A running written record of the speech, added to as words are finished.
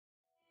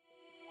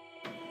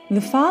The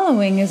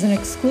following is an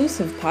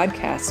exclusive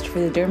podcast for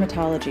the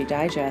Dermatology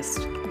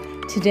Digest.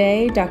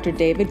 Today, Dr.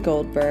 David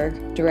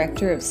Goldberg,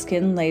 Director of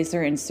Skin,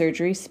 Laser, and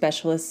Surgery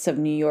Specialists of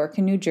New York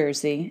and New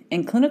Jersey,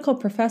 and Clinical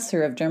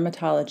Professor of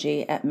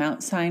Dermatology at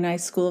Mount Sinai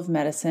School of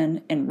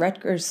Medicine and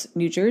Rutgers,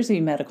 New Jersey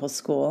Medical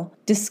School,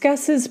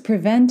 discusses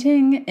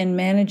preventing and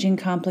managing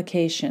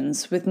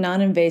complications with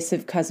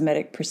non-invasive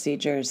cosmetic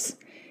procedures.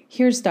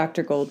 Here's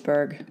Dr.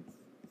 Goldberg.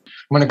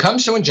 When it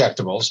comes to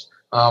injectables,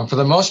 for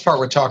the most part,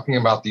 we're talking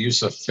about the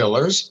use of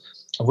fillers,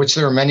 of which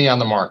there are many on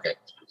the market.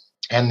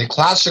 And the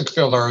classic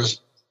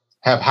fillers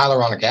have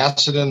hyaluronic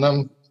acid in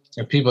them.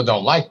 If people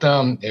don't like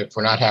them, if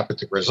we're not happy with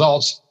the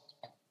results,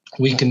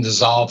 we can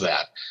dissolve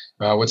that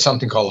with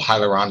something called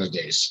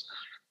hyaluronidase.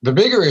 The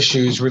bigger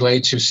issues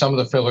relate to some of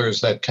the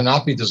fillers that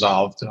cannot be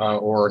dissolved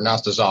or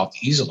not dissolved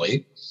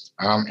easily.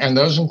 And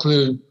those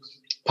include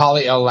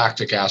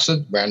poly-L-lactic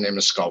acid, brand name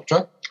is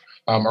Sculptra,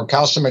 or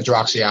calcium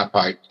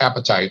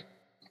hydroxyapatite,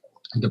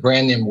 the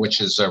brand name which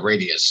is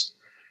Radius.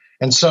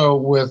 And so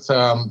with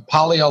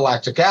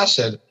poly-L-lactic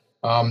acid,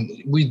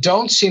 we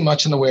don't see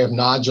much in the way of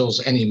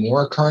nodules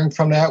anymore occurring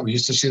from that. We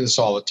used to see this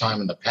all the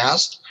time in the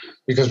past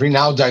because we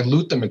now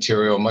dilute the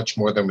material much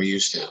more than we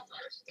used to.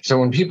 So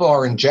when people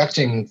are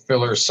injecting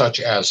fillers such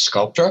as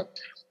Sculptra,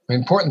 the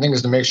important thing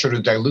is to make sure to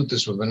dilute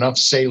this with enough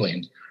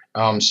saline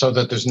so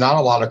that there's not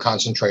a lot of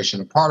concentration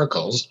of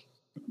particles,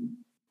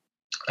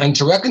 and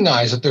to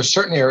recognize that there's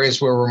certain areas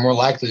where we're more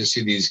likely to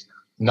see these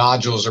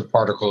nodules or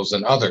particles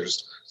than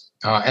others.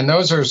 And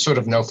those are sort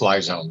of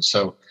no-fly zones.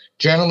 So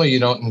generally, you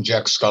don't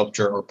inject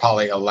Sculptra or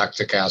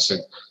poly-L-lactic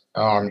acid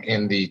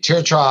in the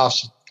tear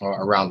troughs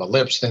or around the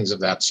lips, things of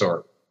that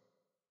sort.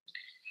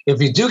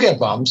 If you do get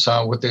bumps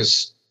with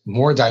this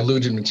more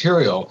diluted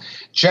material,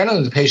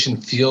 generally the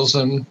patient feels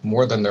them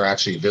more than they're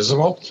actually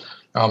visible.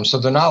 So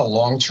they're not a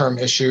long-term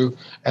issue,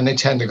 and they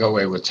tend to go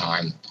away with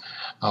time.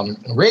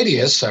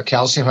 Radius,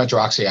 calcium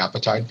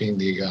hydroxyapatite being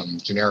the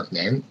generic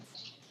name,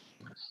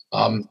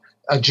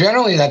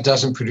 generally that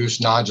doesn't produce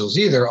nodules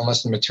either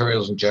unless the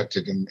material is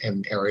injected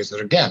in areas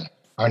that, again,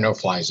 are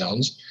no-fly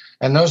zones.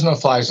 And those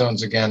no-fly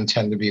zones, again,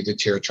 tend to be the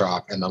tear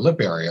trough and the lip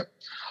area,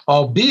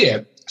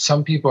 albeit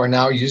some people are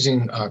now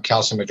using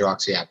calcium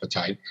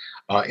hydroxyapatite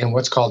in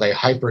what's called a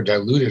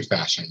hyper-diluted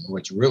fashion,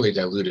 which really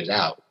dilute it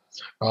out.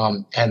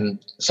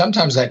 And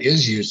sometimes that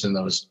is used in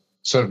those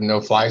sort of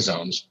no-fly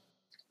zones.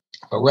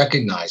 But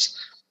recognize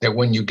that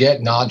when you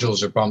get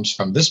nodules or bumps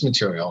from this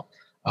material,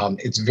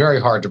 it's very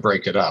hard to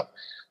break it up.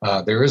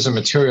 There is a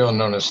material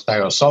known as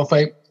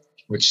thiosulfate,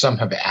 which some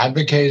have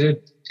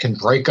advocated can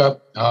break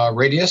up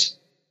Radius.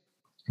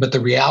 But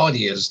the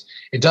reality is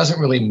it doesn't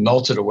really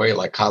melt it away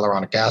like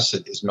hyaluronic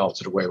acid is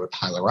melted away with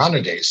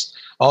hyaluronidase.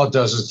 All it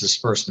does is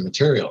disperse the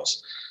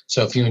materials.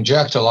 So if you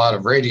inject a lot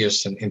of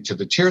Radius into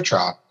the tear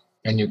trough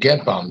and you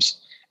get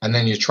bumps, and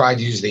then you try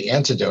to use the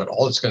antidote,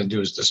 all it's going to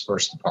do is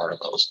disperse the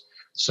particles.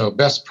 So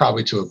best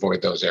probably to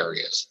avoid those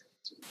areas.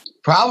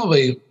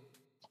 Probably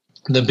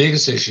the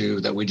biggest issue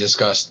that we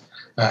discussed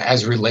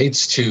as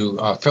relates to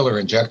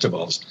filler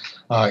injectables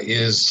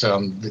is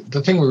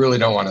the thing we really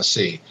don't want to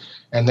see,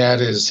 and that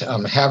is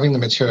having the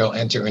material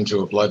enter into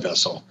a blood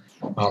vessel.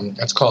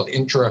 That's called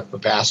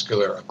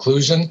intravascular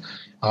occlusion.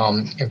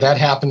 If that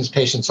happens,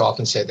 patients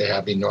often say they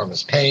have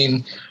enormous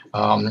pain,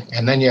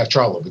 and then you have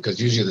trouble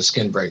because usually the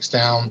skin breaks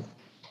down.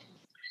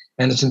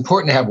 And it's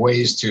important to have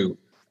ways to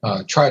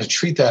try to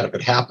treat that if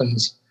it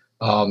happens.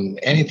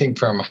 Anything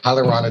from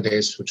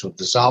hyaluronidase, which will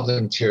dissolve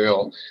the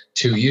material,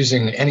 to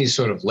using any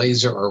sort of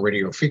laser or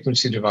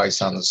radiofrequency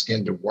device on the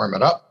skin to warm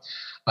it up.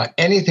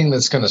 Anything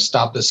that's going to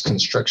stop this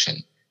constriction.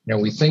 You know,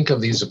 we think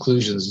of these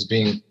occlusions as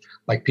being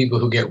like people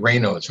who get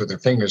Raynaud's where their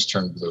fingers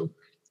turn blue.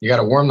 You got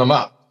to warm them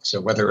up.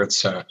 So whether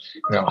it's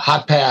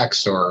hot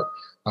packs or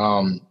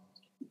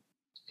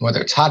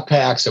whether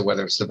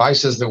it's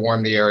devices that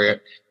warm the area,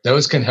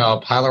 those can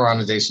help.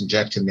 Hyaluronidase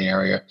inject in the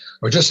area,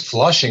 or just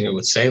flushing it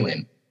with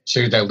saline,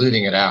 so you're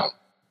diluting it out.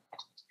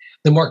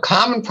 The more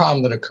common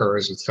problem that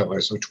occurs with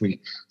fillers, which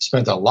we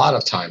spent a lot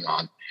of time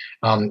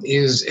on,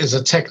 is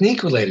a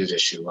technique-related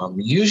issue.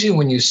 Usually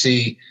when you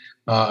see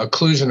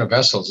occlusion of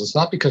vessels, it's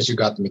not because you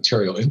got the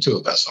material into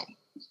a vessel.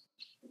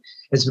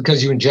 It's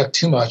because you inject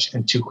too much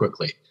and too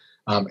quickly.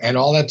 And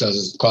all that does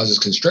is causes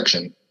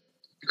constriction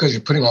because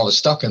you're putting all the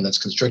stuff in that's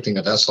constricting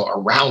a vessel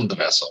around the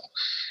vessel.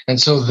 And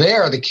so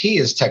there, the key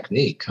is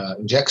technique.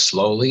 Inject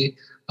slowly,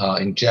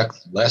 inject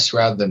less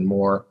rather than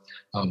more.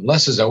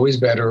 Less is always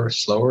better,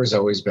 slower is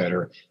always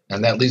better,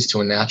 and that leads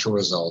to a natural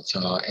result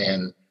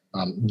and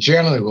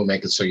generally will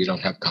make it so you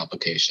don't have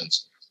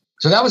complications.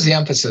 So that was the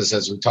emphasis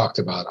as we talked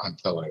about on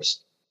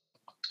fillers.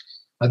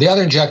 The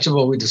other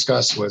injectable we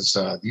discussed was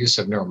the use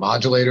of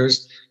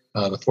neuromodulators.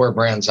 The 4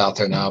 brands out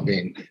there now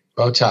being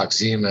Botox,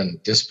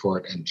 Xeomin,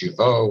 Dysport, and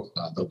Jeuveau.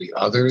 There'll be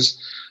others.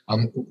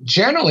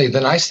 Generally,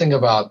 the nice thing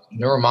about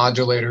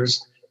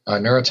neuromodulators,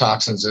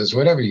 neurotoxins is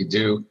whatever you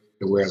do,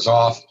 it wears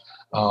off.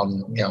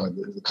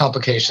 The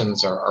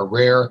complications are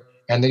rare,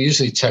 and they're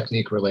usually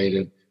technique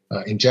related.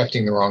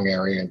 injecting the wrong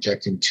area,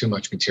 injecting too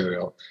much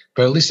material,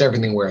 but at least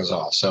everything wears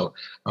off. So,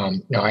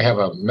 I have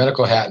a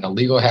medical hat and a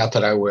legal hat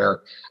that I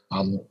wear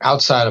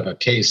outside of a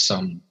case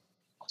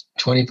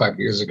 25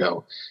 years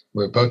ago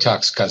where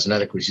Botox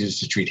Cosmetic was used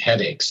to treat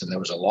headaches, and there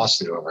was a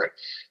lawsuit over it.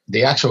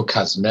 The actual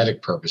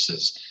cosmetic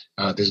purposes,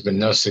 there's been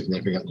no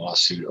significant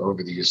lawsuit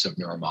over the use of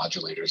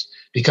neuromodulators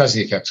because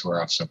the effects wear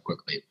off so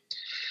quickly.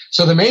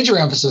 So the major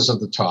emphasis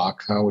of the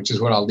talk, which is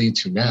what I'll lead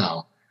to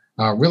now,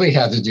 really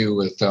had to do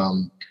with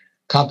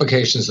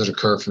complications that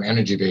occur from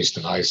energy-based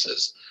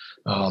devices.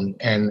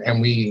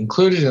 And we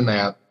included in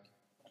that,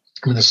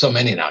 I mean, there's so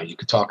many now. You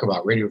could talk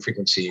about radio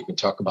frequency, you can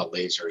talk about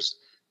lasers,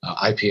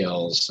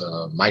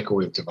 IPLs,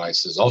 microwave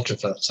devices,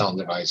 ultrasound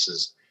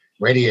devices,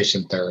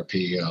 radiation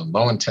therapy,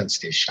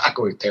 low-intensity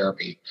shockwave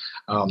therapy,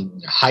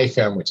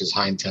 HIFEM, which is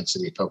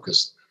high-intensity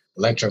focused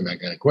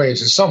electromagnetic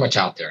waves. There's so much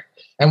out there.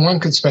 And one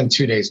could spend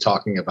 2 days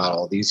talking about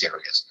all these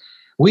areas.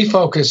 We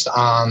focused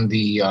on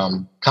the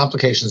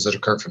complications that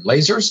occur from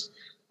lasers,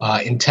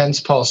 intense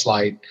pulse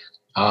light,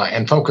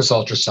 and focused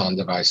ultrasound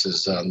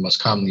devices. The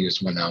most commonly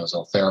used one now is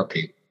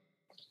L-therapy.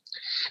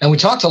 And we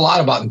talked a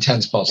lot about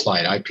intense pulse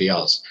light,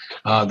 IPLs.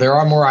 There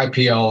are more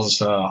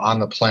IPLs on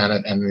the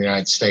planet and in the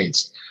United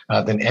States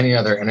than any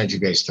other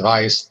energy-based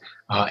device,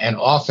 and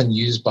often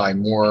used by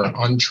more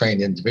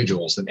untrained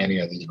individuals than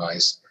any other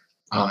device.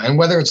 And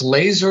whether it's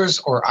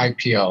lasers or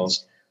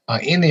IPLs,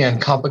 in the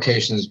end,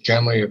 complications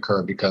generally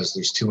occur because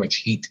there's too much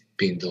heat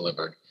being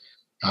delivered.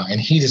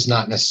 And heat is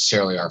not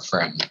necessarily our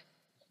friend.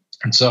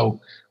 And so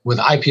with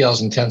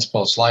IPLs, intense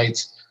pulse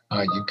lights,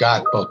 you've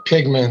got both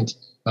pigment,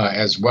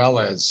 as well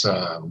as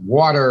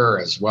water,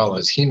 as well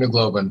as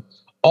hemoglobin,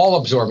 all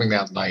absorbing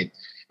that light.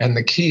 And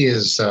the key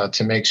is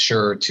to make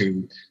sure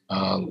to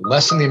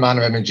lessen the amount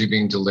of energy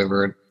being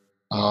delivered,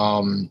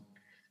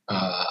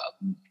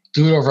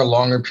 do it over a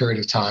longer period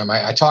of time.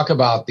 I talk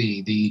about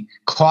the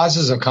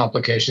causes of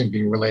complication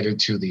being related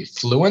to the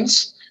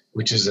fluence,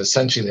 which is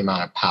essentially the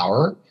amount of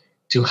power,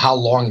 to how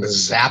long the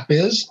zap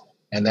is,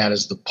 and that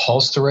is the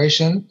pulse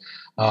duration,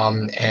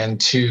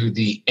 and to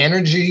the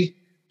energy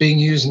being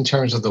used in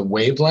terms of the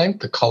wavelength,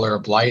 the color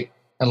of light,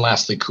 and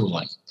lastly,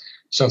 cooling.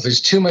 So if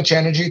there's too much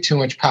energy, too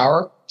much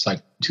power, it's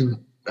like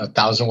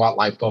 1,000 watt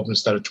light bulb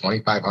instead of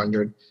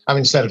 2,500.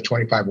 Instead of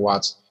 25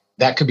 watts,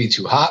 that could be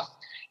too hot.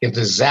 If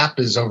the zap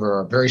is over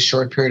a very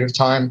short period of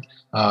time,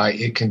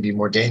 it can be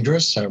more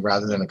dangerous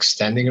rather than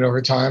extending it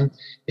over time.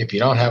 If you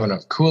don't have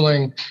enough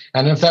cooling,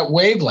 and if that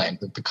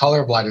wavelength, if the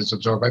color of light is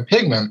absorbed by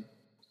pigment,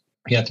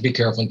 you have to be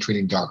careful in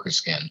treating darker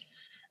skin.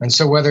 And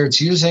so whether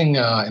it's using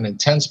an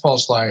intense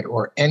pulse light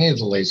or any of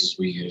the lasers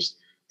we use,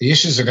 the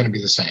issues are going to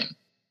be the same.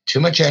 Too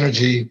much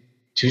energy,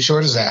 too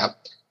short a zap,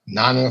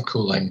 not enough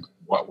cooling,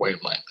 what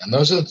wavelength. And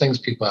those are the things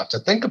people have to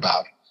think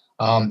about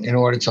in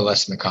order to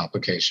lessen the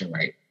complication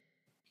rate.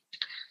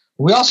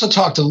 We also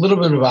talked a little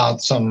bit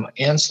about some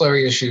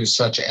ancillary issues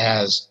such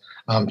as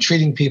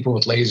treating people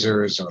with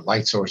lasers or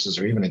light sources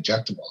or even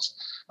injectables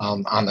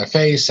on their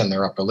face and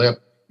their upper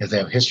lip. If they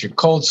have a history of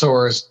cold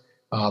sores,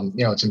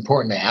 it's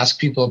important to ask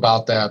people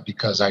about that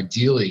because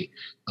ideally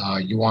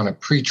you want to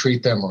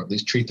pre-treat them or at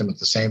least treat them at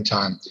the same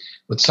time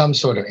with some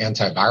sort of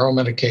antiviral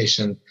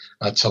medication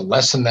to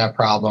lessen that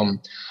problem.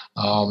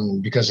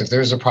 Because if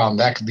there's a problem,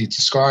 that could lead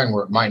to scarring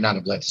where it might not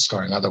have led to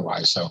scarring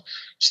otherwise. So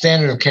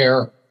standard of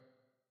care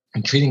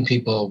in treating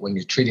people when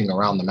you're treating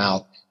around the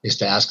mouth is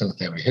to ask them if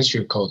they have a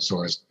history of cold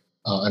sores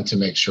and to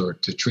make sure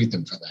to treat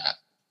them for that.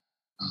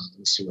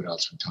 Let's see what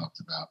else we talked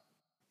about.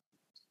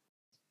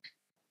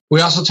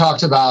 We also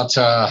talked about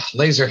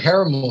laser hair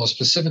removal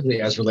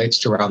specifically as relates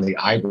to around the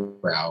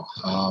eyebrow.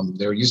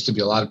 There used to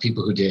be a lot of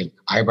people who did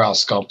eyebrow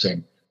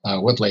sculpting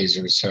with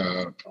lasers,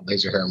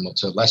 laser hair removal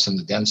to lessen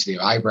the density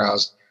of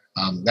eyebrows.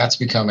 That's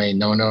become a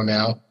no-no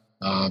now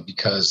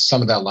because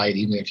some of that light,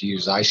 even if you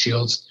use eye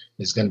shields,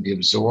 is going to be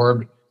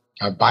absorbed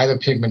by the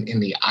pigment in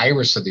the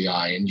iris of the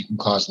eye, and you can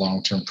cause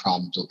long-term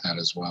problems with that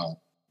as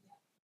well.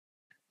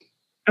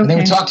 Okay. And then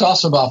we talked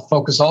also about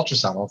focused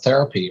ultrasound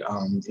therapy.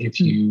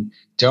 If you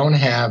don't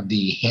have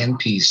the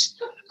handpiece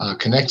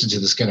connected to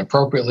the skin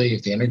appropriately,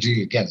 if the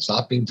energy, again, is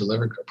not being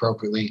delivered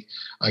appropriately,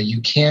 you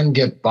can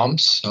get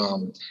bumps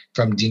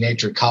from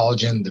denatured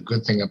collagen. The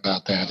good thing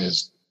about that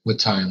is with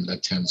time,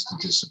 that tends to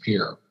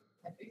disappear.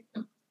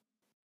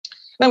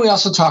 Then we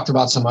also talked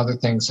about some other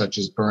things such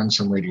as burns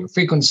from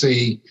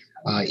radiofrequency,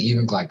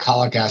 even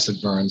glycolic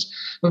acid burns.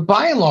 But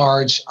by and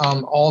large,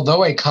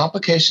 although a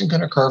complication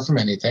can occur from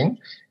anything,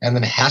 and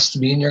then it has to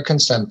be in your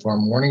consent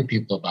form warning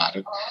people about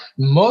it,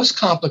 most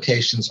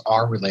complications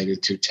are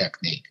related to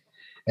technique.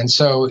 And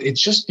so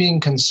it's just being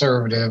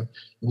conservative,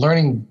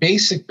 learning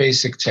basic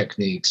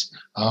techniques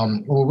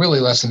will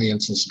really lessen the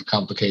incidence of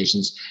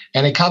complications.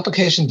 And a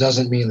complication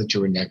doesn't mean that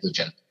you were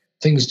negligent.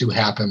 Things do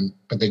happen,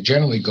 but they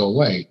generally go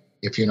away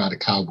if you're not a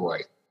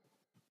cowboy.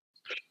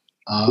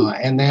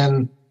 And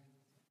then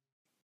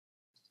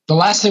the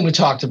last thing we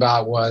talked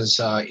about was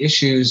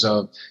issues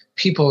of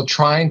people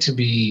trying to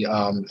be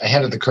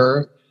ahead of the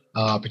curve,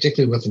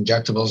 particularly with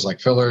injectables like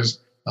fillers,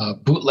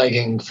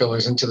 bootlegging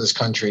fillers into this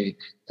country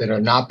that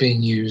are not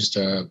being used,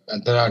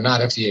 that are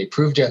not FDA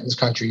approved yet in this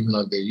country, even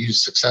though they're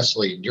used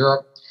successfully in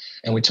Europe.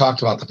 And we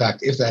talked about the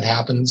fact if that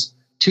happens,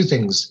 two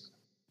things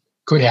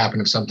could happen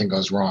if something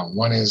goes wrong.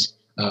 One is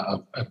a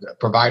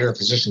provider or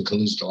physician can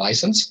lose the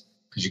license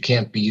because you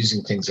can't be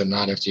using things that are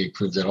not FDA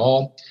approved at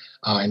all.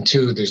 And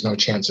two, there's no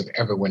chance of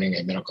ever winning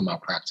a medical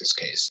malpractice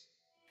case.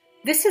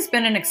 This has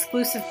been an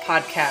exclusive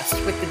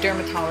podcast with the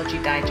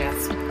Dermatology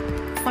Digest.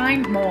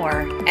 Find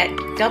more at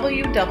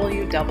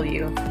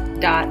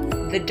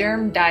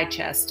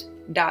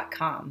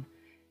www.thedermdigest.com.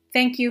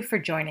 Thank you for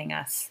joining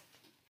us.